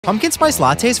Pumpkin spice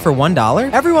lattes for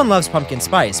 $1? Everyone loves pumpkin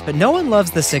spice, but no one loves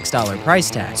the $6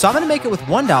 price tag. So I'm gonna make it with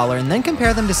 $1 and then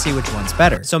compare them to see which one's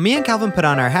better. So me and Calvin put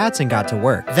on our hats and got to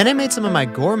work. Then I made some of my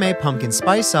gourmet pumpkin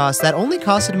spice sauce that only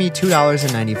costed me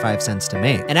 $2.95 to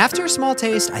make. And after a small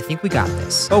taste, I think we got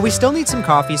this. But we still need some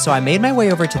coffee, so I made my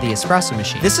way over to the espresso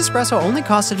machine. This espresso only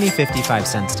costed me 55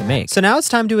 cents to make. So now it's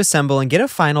time to assemble and get a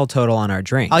final total on our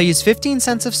drink. I'll use 15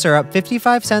 cents of syrup,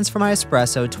 55 cents for my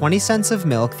espresso, 20 cents of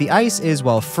milk, the ice is,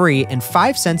 well, free, and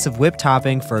 5 cents of whipped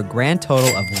topping for a grand total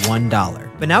of $1.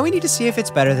 But now we need to see if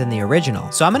it's better than the original.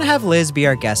 So I'm gonna have Liz be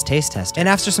our guest taste tester. And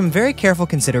after some very careful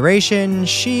consideration,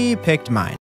 she picked mine.